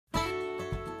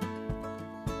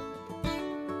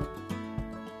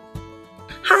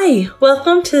Hi,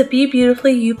 welcome to the Be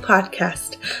Beautifully You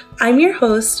podcast. I'm your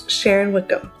host, Sharon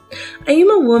Wickham. I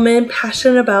am a woman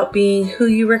passionate about being who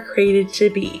you were created to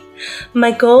be.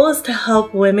 My goal is to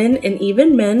help women and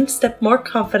even men step more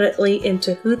confidently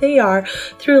into who they are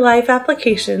through life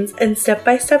applications and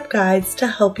step-by-step guides to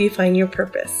help you find your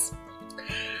purpose.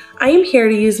 I am here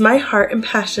to use my heart and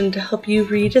passion to help you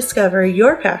rediscover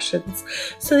your passions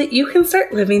so that you can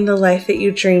start living the life that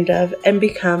you dreamed of and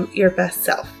become your best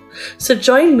self. So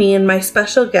join me and my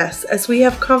special guests as we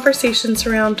have conversations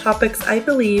around topics I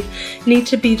believe need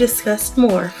to be discussed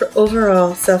more for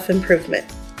overall self-improvement.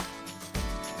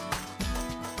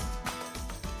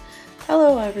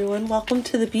 Hello everyone, welcome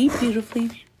to the Be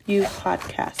Beautifully You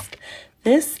podcast.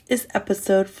 This is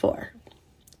episode 4.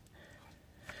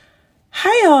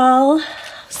 Hi all!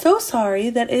 So sorry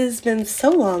that it has been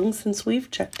so long since we've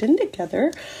checked in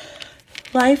together.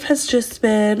 Life has just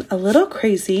been a little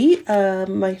crazy.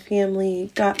 My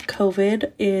family got COVID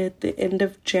at the end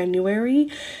of January,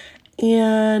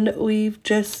 and we've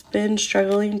just been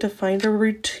struggling to find a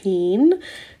routine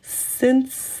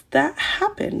since that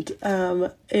happened.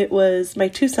 It was my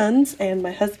 2 sons and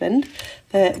my husband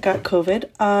that got COVID.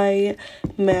 I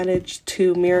managed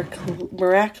to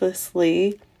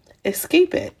miraculously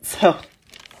escape it.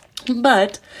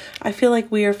 But I feel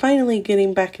like we are finally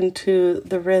getting back into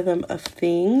the rhythm of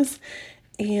things,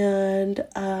 and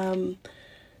the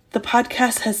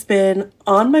podcast has been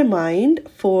on my mind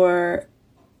for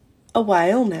a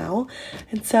while now,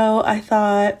 and so I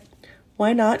thought,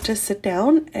 why not just sit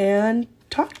down and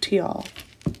talk to y'all?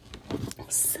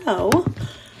 So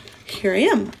here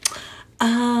I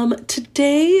am.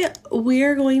 Today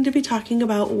we're going to be talking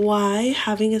about why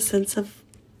having a sense of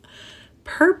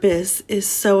purpose is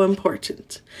so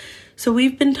important. So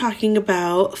we've been talking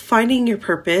about finding your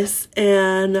purpose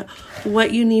and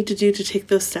what you need to do to take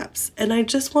those steps. And I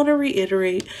just want to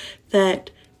reiterate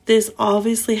that this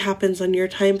obviously happens on your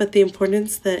time, but the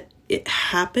importance that it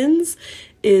happens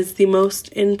is the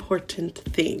most important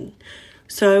thing.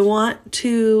 So I want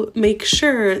to make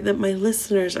sure that my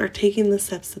listeners are taking the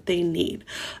steps that they need.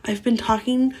 I've been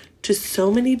talking to so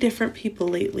many different people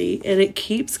lately, and it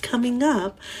keeps coming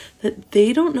up that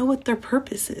they don't know what their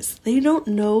purpose is. They don't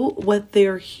know what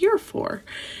they're here for.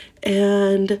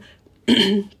 And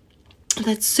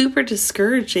that's super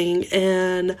discouraging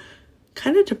and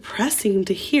kind of depressing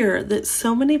to hear that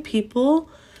so many people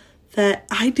that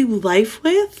I do life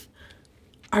with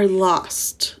are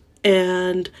lost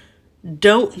and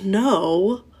don't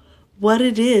know what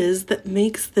it is that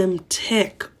makes them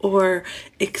tick or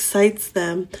excites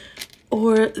them,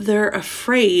 or they're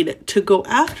afraid to go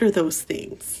after those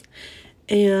things.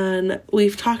 And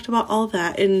we've talked about all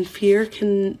that, and fear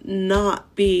can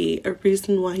not be a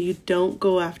reason why you don't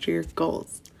go after your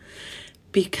goals,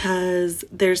 because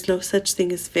there's no such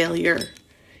thing as failure.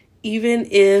 Even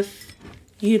if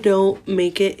you don't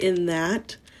make it in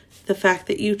that, the fact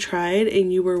that you tried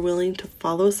and you were willing to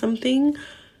follow something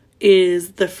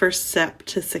is the first step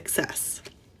to success.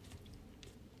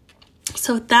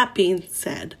 So with that being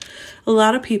said, a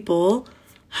lot of people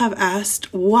have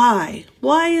asked why.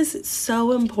 Why is it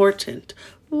so important?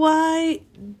 Why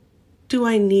do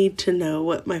I need to know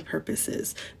what my purpose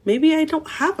is? Maybe I don't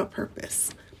have a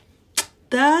purpose.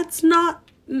 That's not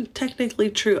technically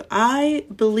true. I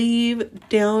believe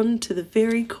down to the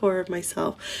very core of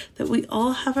myself that we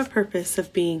all have a purpose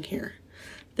of being here.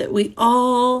 That we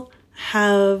all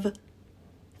have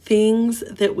things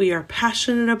that we are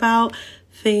passionate about,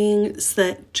 things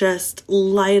that just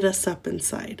light us up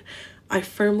inside. I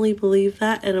firmly believe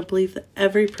that, and I believe that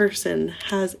every person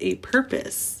has a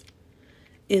purpose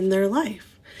in their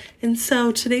life. And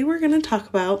so today we're going to talk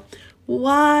about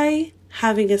why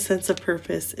having a sense of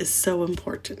purpose is so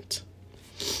important.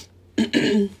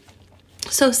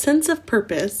 So sense of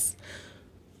purpose,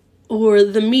 or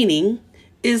the meaning,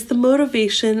 is the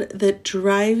motivation that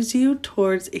drives you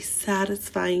towards a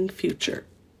satisfying future.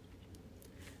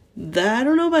 I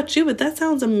don't know about you, but that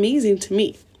sounds amazing to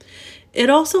me.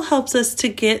 It also helps us to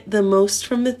get the most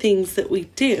from the things that we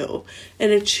do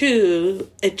and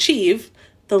achieve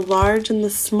the large and the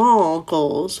small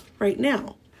goals right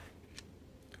now.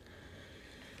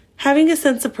 Having a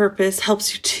sense of purpose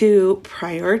helps you to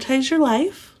prioritize your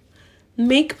life,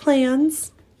 make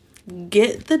plans,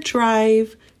 get the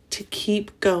drive to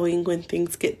keep going when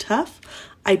things get tough,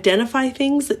 identify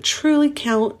things that truly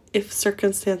count if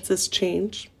circumstances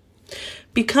change,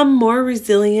 become more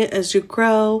resilient as you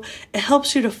grow. It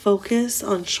helps you to focus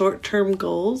on short-term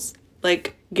goals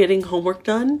like getting homework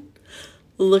done,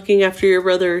 looking after your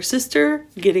brother or sister,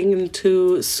 getting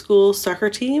into school soccer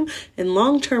team, and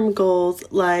long-term goals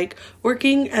like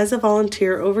working as a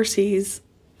volunteer overseas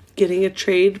getting a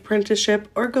trade apprenticeship,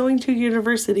 or going to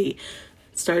university,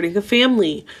 starting a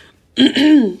family,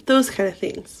 those kind of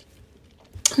things.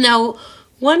 Now,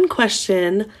 one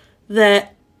question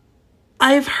that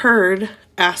I've heard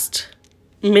asked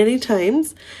many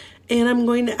times, and I'm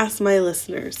going to ask my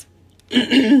listeners,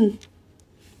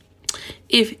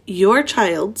 if your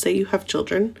child, say you have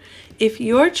children, if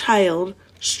your child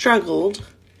struggled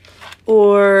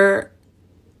or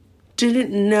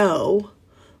didn't know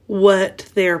what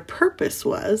their purpose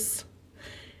was,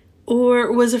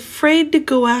 or was afraid to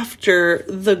go after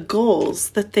the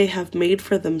goals that they have made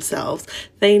for themselves,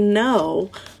 they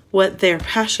know what they're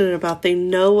passionate about, they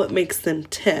know what makes them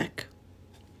tick,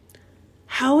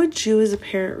 how would you as a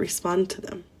parent respond to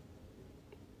them?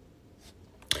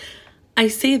 I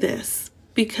say this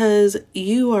because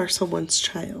you are someone's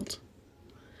child.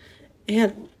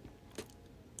 And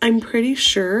I'm pretty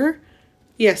sure,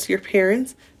 yes, your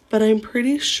parents, but I'm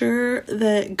pretty sure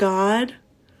that God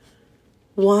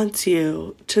wants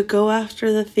you to go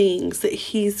after the things that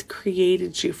He's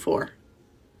created you for.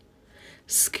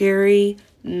 Scary,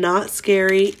 not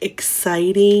scary,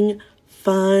 exciting,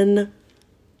 fun,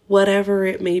 whatever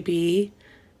it may be.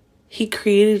 He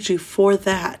created you for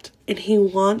that. And He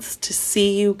wants to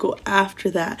see you go after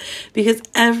that. Because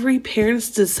every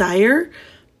parent's desire,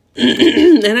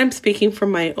 and I'm speaking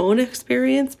from my own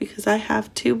experience because I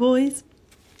have 2 boys.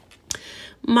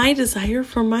 My desire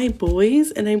for my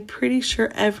boys, and I'm pretty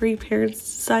sure every parent's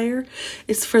desire,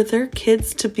 is for their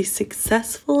kids to be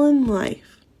successful in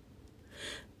life,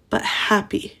 but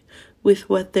happy with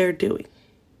what they're doing.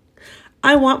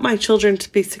 I want my children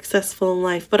to be successful in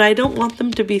life, but I don't want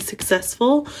them to be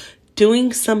successful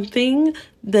doing something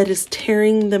that is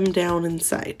tearing them down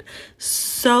inside.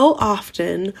 So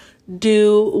often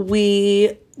do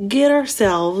we get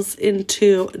ourselves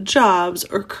into jobs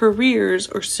or careers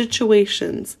or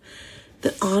situations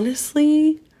that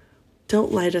honestly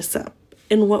don't light us up.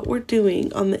 And what we're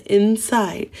doing on the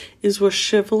inside is we're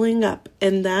shriveling up,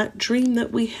 and that dream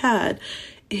that we had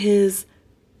is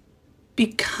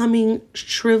becoming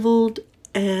shriveled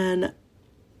and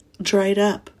dried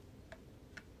up.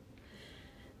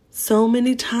 So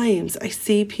many times I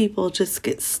see people just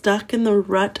get stuck in the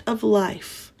rut of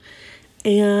life,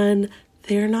 and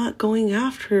they're not going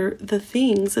after the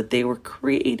things that they were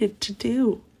created to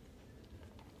do.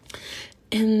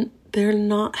 And they're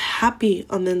not happy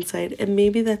on the inside. And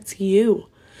maybe that's you.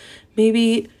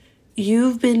 Maybe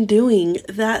you've been doing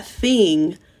that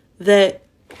thing that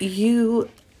you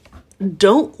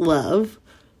don't love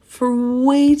for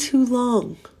way too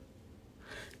long.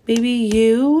 Maybe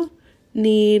you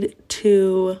need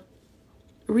to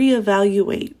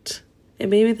reevaluate. And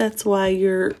maybe that's why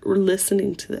you're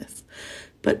listening to this.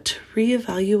 But to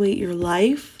reevaluate your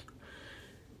life,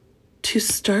 to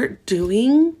start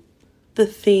doing the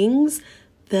things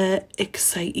that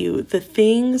excite you, the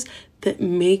things that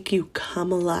make you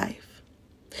come alive.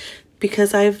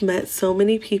 Because I've met so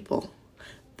many people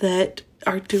that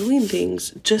are doing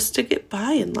things just to get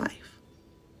by in life.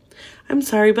 I'm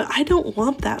sorry, but I don't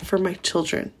want that for my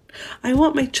children. I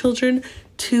want my children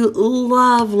to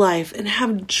love life and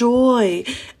have joy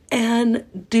and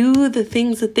do the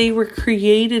things that they were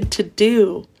created to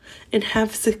do and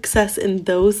have success in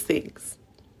those things.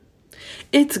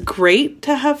 It's great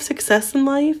to have success in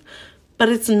life, but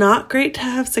it's not great to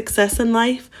have success in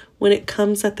life when it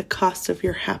comes at the cost of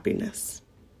your happiness.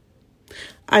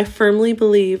 I firmly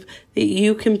believe that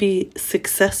you can be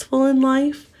successful in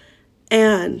life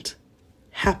and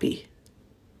happy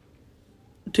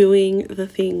doing the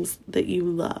things that you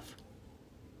love.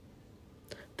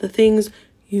 The things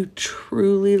you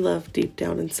truly love deep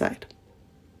down inside.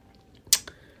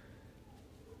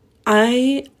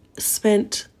 I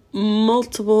spent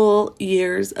multiple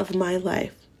years of my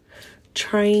life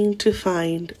trying to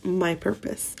find my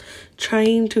purpose,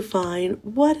 trying to find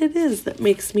what it is that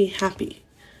makes me happy.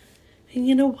 And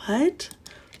you know what?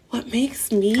 What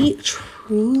makes me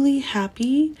truly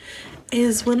happy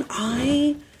is when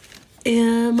I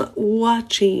am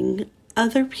watching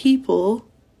other people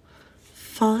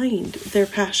find their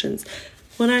passions.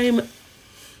 When I'm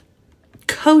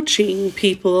coaching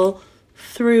people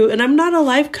through, and I'm not a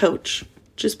life coach,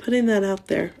 just putting that out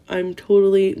there. I'm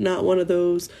totally not one of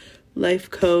those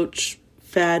life coach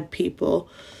fad people.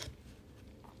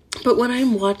 But when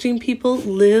I'm watching people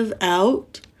live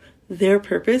out their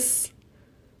purpose,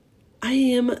 I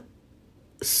am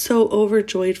so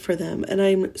overjoyed for them, and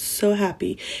I'm so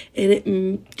happy, and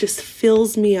it just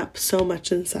fills me up so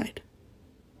much inside.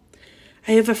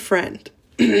 I have a friend,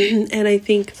 and I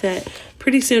think that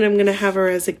pretty soon I'm going to have her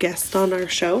as a guest on our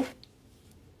show,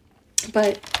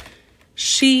 but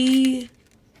she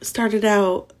started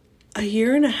out a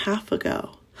year and a half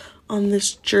ago on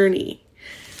this journey.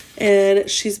 And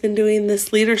she's been doing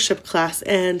this leadership class,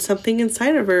 and something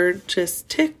inside of her just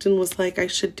ticked and was like, I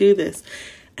should do this.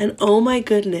 And oh my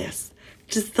goodness,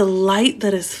 just the light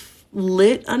that is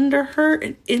lit under her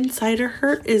and inside of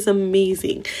her is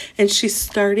amazing. And she's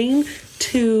starting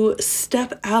to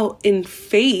step out in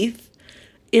faith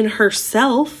in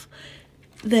herself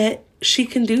that she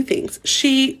can do things.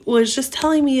 She was just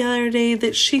telling me the other day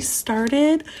that she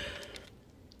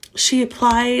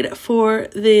applied for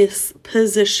this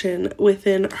position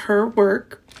within her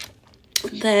work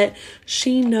that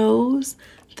she knows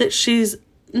that she's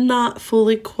not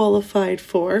fully qualified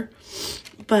for,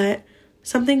 but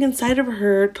something inside of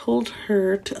her told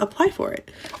her to apply for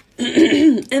it.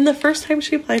 And the first time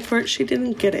she applied for it, she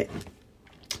didn't get it.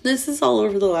 This is all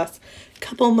over the last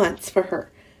couple months for her.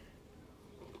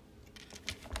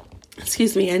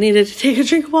 Excuse me, I needed to take a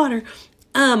drink of water.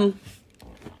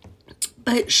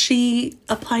 But she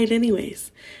applied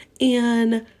anyways,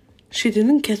 and she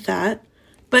didn't get that,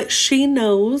 but she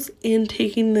knows in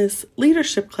taking this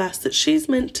leadership class that she's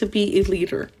meant to be a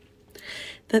leader,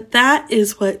 that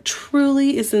is what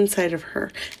truly is inside of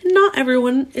her. And not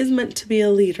everyone is meant to be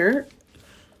a leader,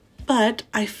 but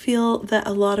I feel that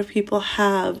a lot of people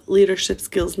have leadership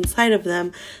skills inside of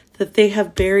them that they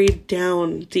have buried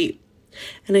down deep,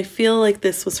 and I feel like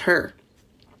this was her.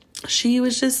 She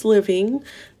was just living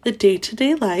the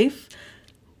day-to-day life,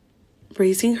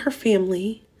 raising her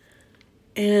family,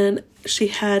 and she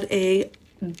had a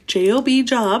job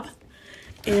job,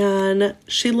 and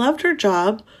she loved her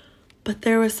job, but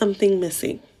there was something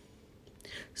missing.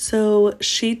 So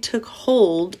she took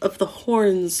hold of the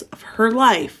horns of her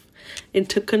life and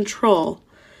took control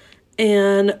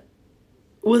and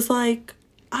was like,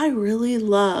 I really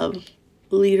love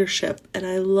leadership and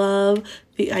I love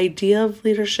the idea of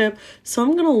leadership, so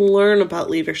I'm going to learn about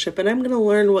leadership and I'm going to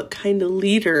learn what kind of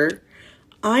leader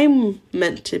I'm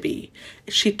meant to be.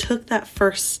 She took that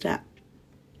first step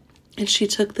and she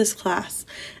took this class,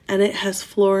 and it has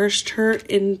flourished her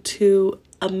into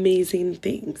amazing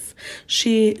things.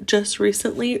 She just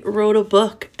recently wrote a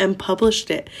book and published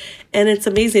it, and it's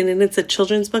amazing, and it's a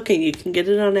children's book, and you can get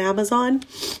it on Amazon,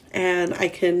 and I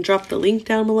can drop the link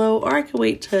down below, or I can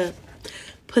wait to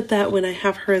put that when I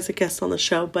have her as a guest on the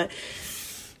show. But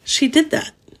she did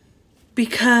that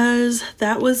because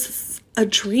that was a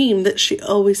dream that she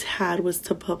always had, was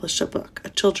to publish a book, a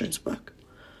children's book.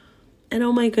 And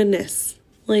oh my goodness,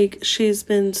 like, she's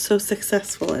been so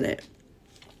successful in it.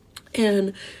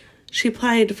 And she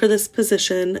applied for this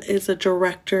position. It's a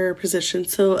director position,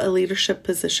 so a leadership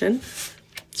position.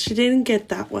 She didn't get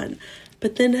that one,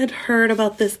 but then had heard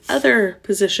about this other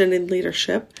position in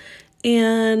leadership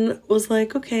and was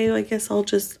like, okay, I guess I'll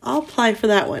apply for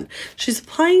that one. She's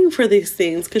applying for these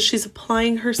things because she's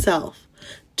applying herself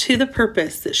to the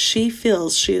purpose that she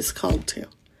feels she is called to.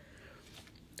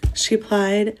 She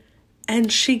applied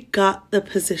and she got the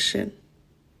position.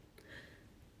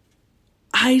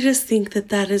 I just think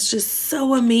that is just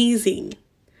so amazing.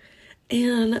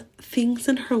 And things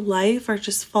in her life are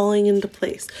just falling into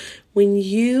place. When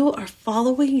you are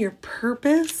following your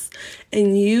purpose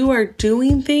and you are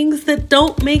doing things that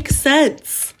don't make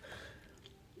sense,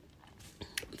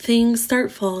 things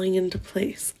start falling into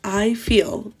place. I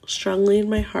feel strongly in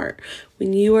my heart,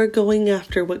 when you are going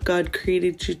after what God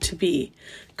created you to be,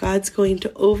 God's going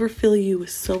to overfill you with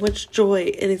so much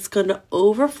joy, and it's going to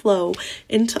overflow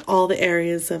into all the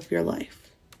areas of your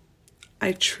life.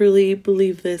 I truly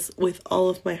believe this with all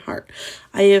of my heart.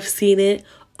 I have seen it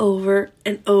over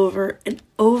and over and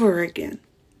over again.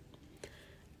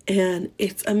 And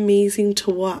it's amazing to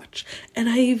watch. And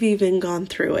I've even gone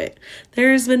through it.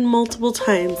 There's been multiple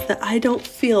times that I don't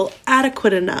feel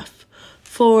adequate enough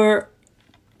for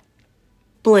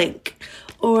blank,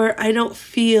 or I don't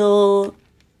feel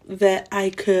that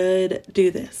I could do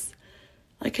this.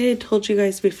 Like I had told you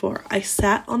guys before, I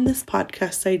sat on this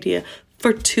podcast idea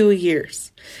for 2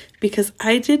 years because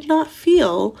I did not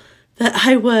feel that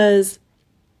I was,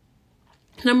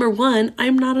 number one,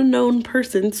 I'm not a known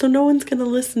person, so no one's going to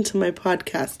listen to my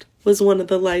podcast, was one of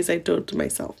the lies I told to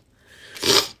myself.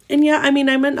 And yeah, I mean,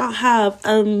 I might not have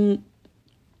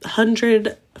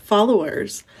 100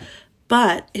 followers,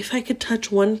 but if I could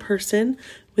touch one person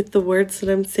with the words that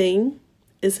I'm saying,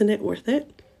 isn't it worth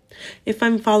it? If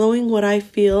I'm following what I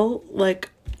feel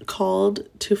like called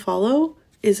to follow,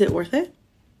 is it worth it?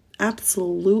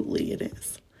 Absolutely it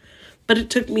is. But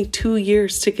it took me 2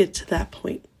 years to get to that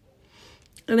point.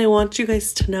 And I want you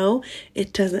guys to know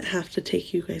it doesn't have to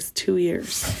take you guys 2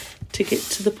 years to get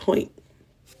to the point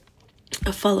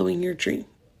of following your dream.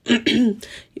 You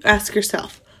ask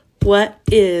yourself, What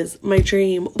is my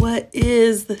dream? What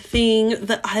is the thing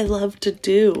that I love to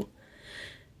do?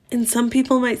 And some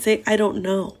people might say, I don't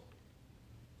know.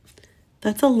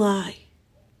 That's a lie.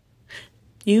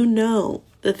 You know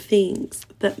the things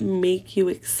that make you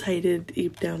excited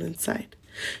deep down inside.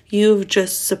 You've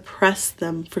just suppressed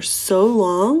them for so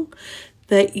long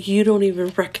that you don't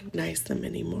even recognize them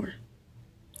anymore.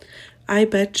 I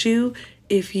bet you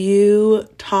if you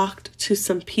talked to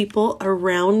some people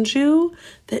around you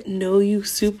that know you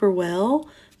super well,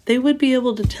 they would be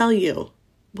able to tell you,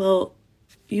 well,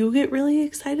 you get really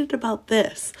excited about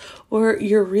this, or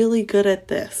you're really good at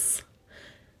this.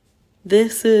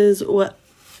 This is what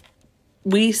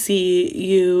we see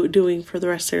you doing for the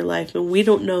rest of your life, and we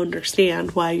don't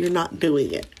understand why you're not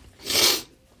doing it.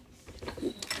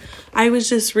 I was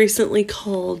just recently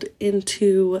called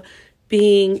into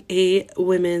being a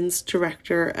women's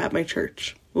director at my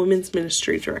church, women's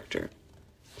ministry director.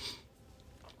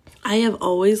 I have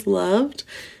always loved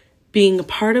being a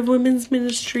part of women's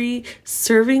ministry,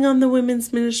 serving on the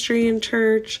women's ministry in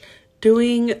church,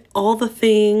 doing all the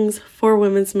things for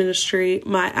women's ministry.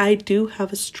 I do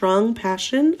have a strong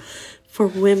passion for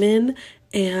women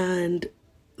and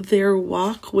their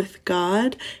walk with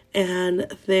God and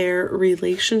their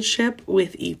relationship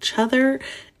with each other.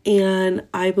 And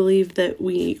I believe that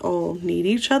we all need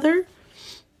each other.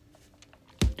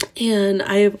 And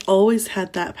I have always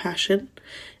had that passion.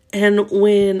 And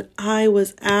when I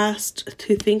was asked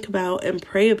to think about and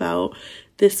pray about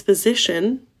this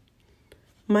position,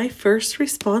 my first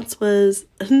response was,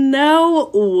 no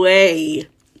way.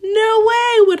 No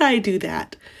way would I do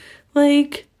that.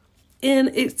 And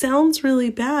it sounds really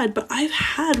bad, but I've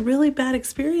had really bad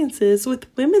experiences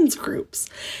with women's groups.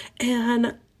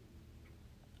 And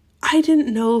I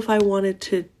didn't know if I wanted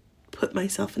to put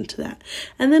myself into that.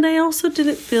 And then I also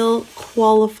didn't feel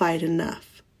qualified enough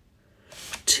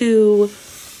to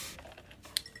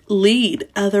lead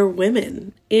other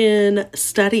women in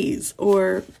studies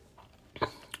or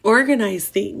organize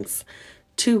things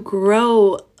to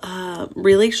grow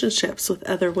relationships with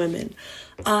other women.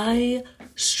 I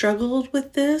struggled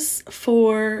with this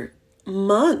for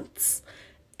months,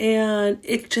 and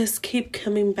it just kept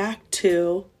coming back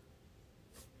to,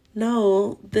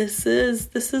 no, this is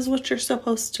what you're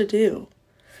supposed to do.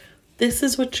 This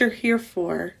is what you're here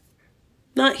for.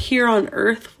 Not here on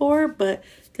earth for, but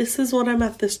this is what I'm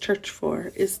at this church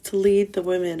for, is to lead the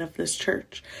women of this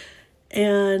church.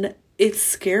 And it's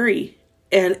scary,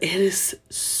 and it is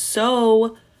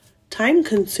so time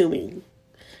consuming.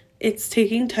 It's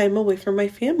taking time away from my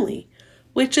family,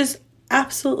 which is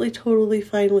absolutely totally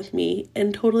fine with me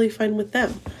and totally fine with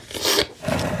them.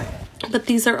 But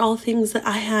these are all things that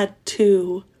I had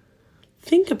to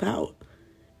think about.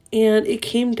 And it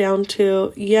came down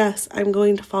to, yes, I'm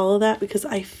going to follow that because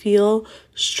I feel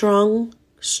strongly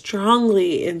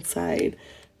inside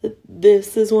that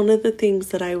this is one of the things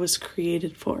that I was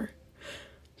created for.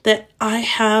 That I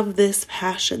have this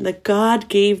passion, that God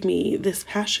gave me this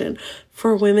passion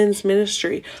for women's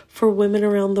ministry, for women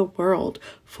around the world,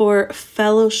 for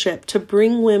fellowship, to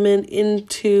bring women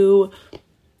into,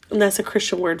 and that's a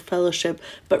Christian word, fellowship,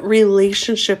 but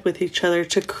relationship with each other,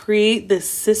 to create this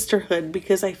sisterhood,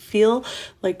 because I feel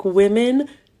like women,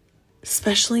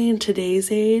 especially in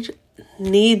today's age,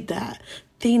 need that.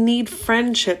 They need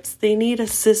friendships. They need a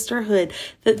sisterhood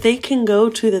that they can go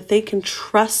to, that they can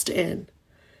trust in,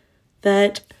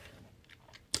 that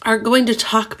aren't going to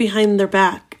talk behind their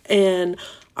back and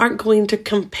aren't going to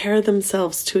compare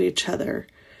themselves to each other.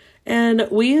 And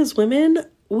we as women,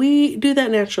 we do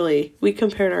that naturally. We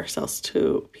compare ourselves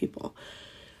to people.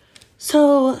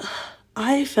 So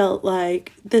I felt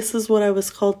like this is what I was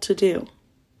called to do.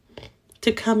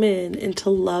 To come in and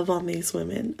to love on these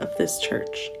women of this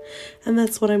church. And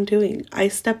that's what I'm doing. I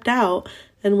stepped out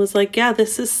and was like, yeah,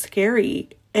 this is scary.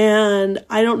 And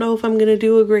I don't know if I'm going to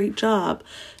do a great job,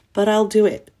 but I'll do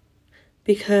it.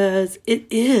 Because it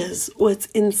is what's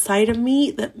inside of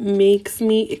me that makes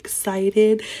me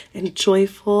excited and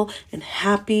joyful and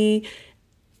happy.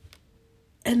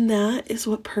 And that is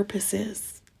what purpose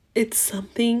is. It's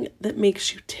something that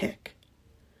makes you tick.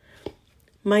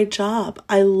 My job.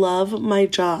 I love my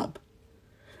job.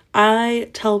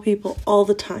 I tell people all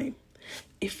the time,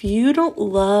 if you don't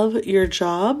love your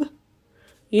job,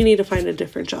 you need to find a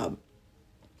different job.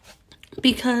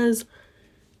 Because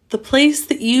the place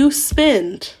that you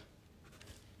spend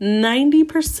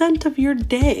 90% of your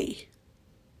day,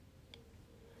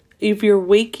 if your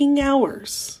waking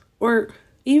hours, or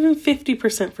even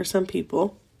 50% for some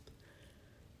people,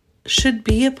 should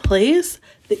be a place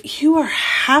that you are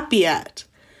happy at.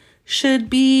 Should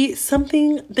be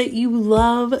something that you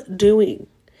love doing.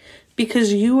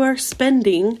 because you are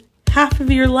spending half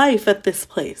of your life at this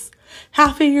place,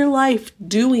 half of your life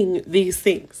doing these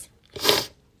things.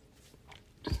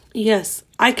 Yes,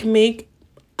 I can make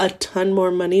a ton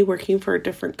more money working for a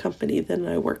different company than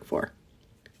I work for,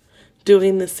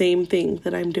 doing the same thing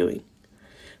that I'm doing.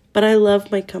 But I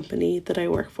love my company that I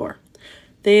work for.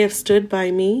 They have stood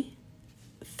by me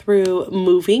through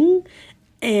moving,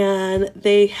 and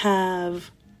they're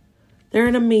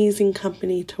an amazing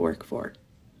company to work for.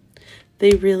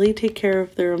 They really take care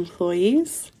of their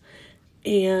employees,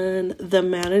 and the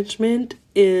management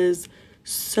is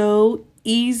so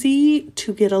easy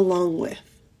to get along with.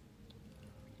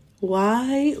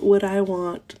 Why would I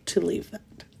want to leave that?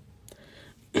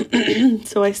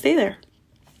 So I stay there.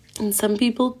 And some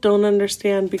people don't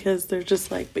understand because they're just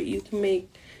like, but you can make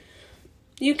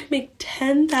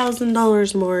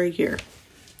 $10,000 more a year.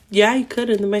 Yeah, you could,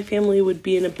 and then my family would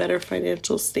be in a better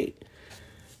financial state.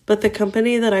 But the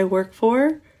company that I work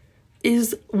for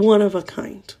is one of a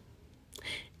kind.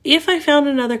 If I found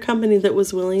another company that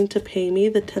was willing to pay me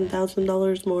the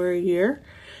 $10,000 more a year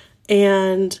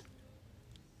and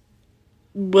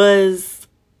was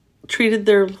treated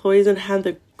their employees and had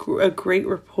a great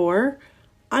rapport,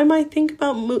 I might think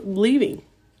about leaving.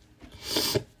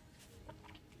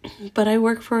 But I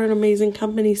work for an amazing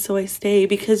company, so I stay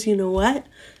because you know what?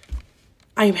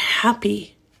 I'm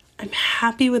happy. I'm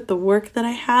happy with the work that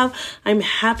I have. I'm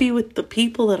happy with the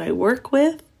people that I work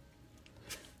with.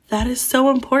 That is so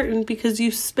important because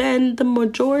you spend the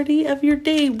majority of your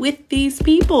day with these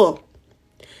people.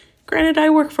 Granted, I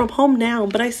work from home now,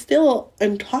 but I still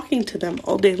am talking to them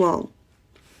all day long.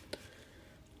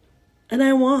 And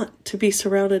I want to be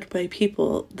surrounded by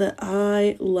people that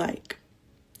I like.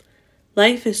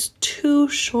 Life is too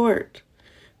short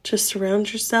to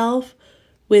surround yourself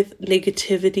with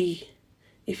negativity.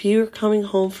 If you're coming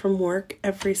home from work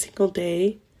every single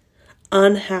day,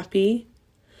 unhappy,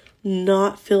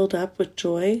 not filled up with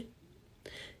joy,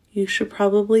 you should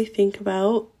probably think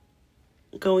about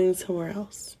going somewhere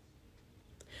else.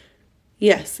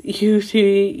 Yes,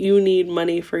 you need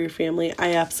money for your family.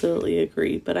 I absolutely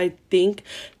agree. But I think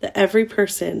that every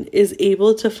person is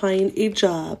able to find a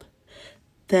job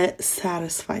that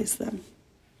satisfies them.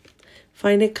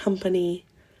 Find a company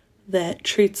that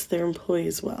treats their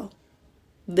employees well.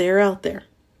 They're out there.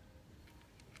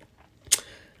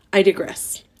 I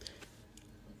digress.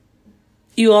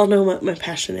 You all know what my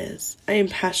passion is. I am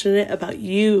passionate about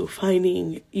you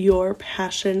finding your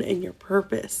passion and your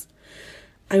purpose.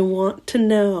 I want to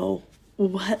know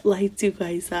what lights you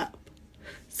guys up.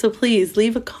 So please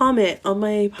leave a comment on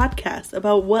my podcast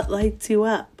about what lights you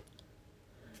up.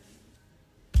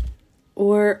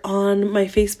 Or on my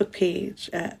Facebook page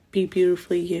at Be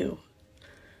Beautifully You.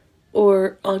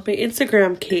 Or on my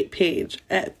Instagram page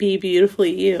at Be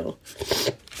Beautifully You.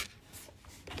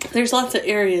 There's lots of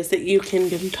areas that you can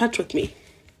get in touch with me.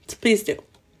 So please do.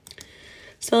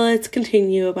 So let's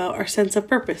continue about our sense of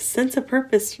purpose. Sense of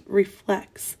purpose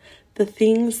reflects the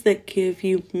things that give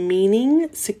you meaning,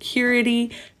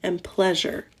 security, and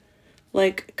pleasure,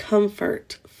 like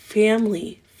comfort,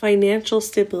 family, financial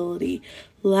stability,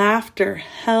 laughter,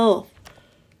 health,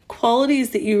 qualities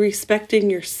that you respect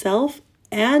in yourself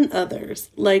and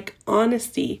others, like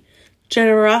honesty,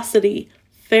 generosity,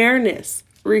 fairness,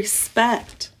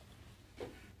 respect.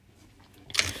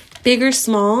 Big or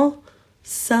small,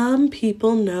 some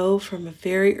people know from a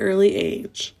very early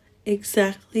age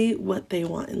exactly what they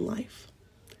want in life.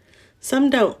 Some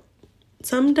don't.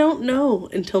 Some don't know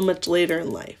until much later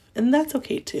in life, and that's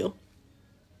okay too.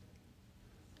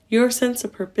 Your sense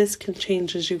of purpose can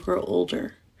change as you grow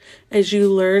older, as you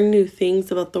learn new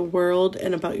things about the world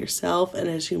and about yourself, and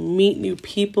as you meet new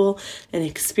people and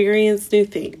experience new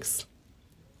things.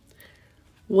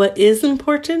 What is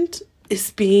important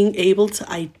is being able to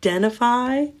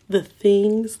identify the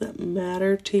things that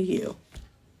matter to you.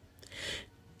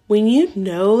 When you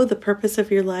know the purpose of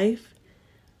your life,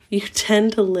 you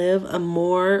tend to live a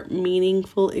more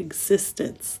meaningful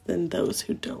existence than those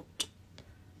who don't.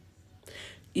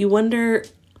 You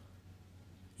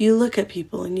look at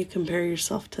people and you compare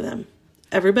yourself to them.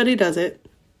 Everybody does it,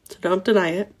 so don't deny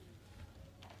it.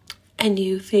 And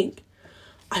you think,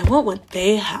 I want what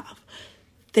they have.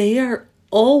 They are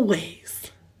always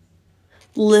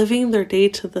living their day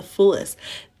to the fullest.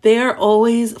 They are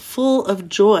always full of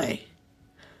joy.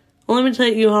 Well, let me tell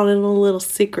you all a little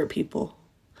secret, people.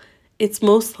 It's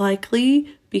most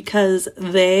likely because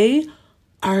they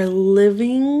are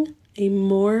living a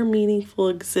more meaningful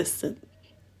existence.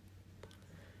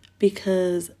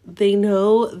 Because they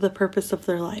know the purpose of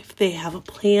their life. They have a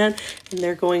plan and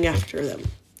they're going after them.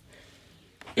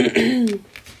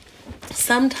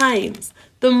 Sometimes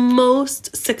The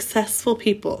most successful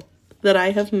people that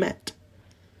I have met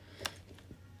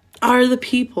are the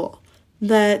people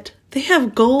that they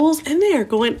have goals and they are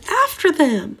going after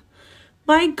them.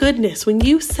 My goodness, when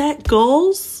you set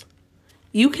goals,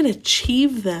 you can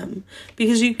achieve them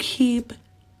because you keep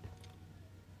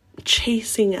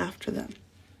chasing after them.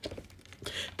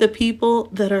 The people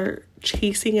that are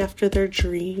chasing after their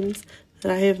dreams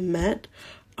that I have met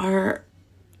are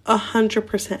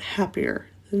 100% happier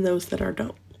than those that are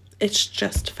don't. It's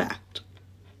just fact.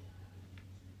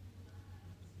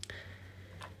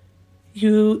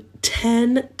 You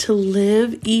tend to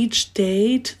live each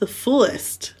day to the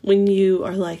fullest when you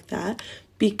are like that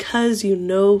because you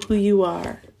know who you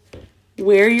are,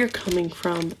 where you're coming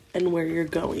from, and where you're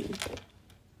going.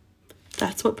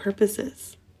 That's what purpose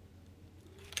is.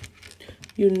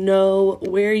 You know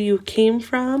where you came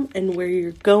from and where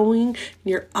you're going.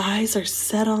 Your eyes are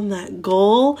set on that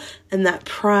goal and that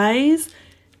prize,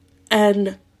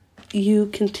 and you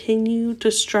continue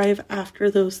to strive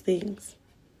after those things.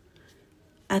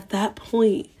 At that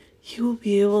point, you will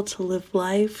be able to live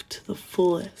life to the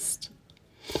fullest.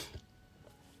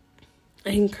 I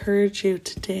encourage you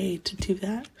today to do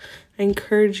that. I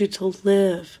encourage you to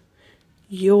live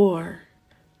your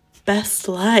best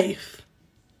life.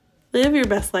 Live your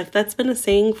best life. That's been a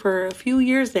saying for a few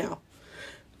years now.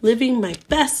 Living my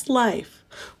best life.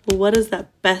 Well, what does that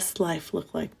best life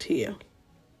look like to you?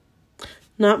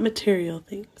 Not material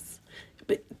things,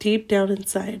 but deep down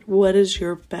inside, what is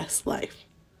your best life?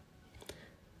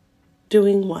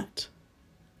 Doing what?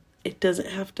 It doesn't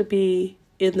have to be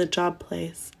in the job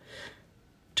place,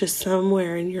 just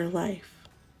somewhere in your life.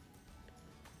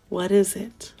 What is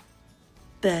it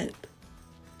that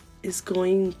is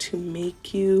going to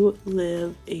make you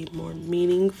live a more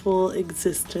meaningful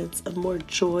existence, a more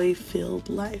joy-filled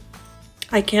life?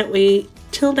 I can't wait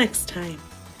till next time.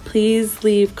 Please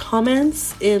leave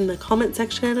comments in the comment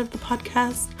section of the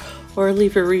podcast or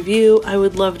leave a review. I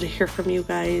would love to hear from you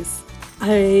guys.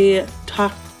 I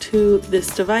talk to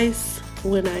this device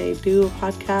when I do a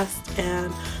podcast,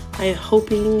 and I am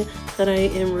hoping that I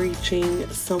am reaching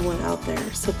someone out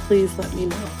there. So please let me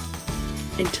know.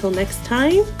 Until next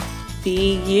time,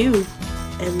 be you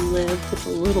and live with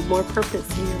a little more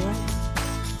purpose in your life.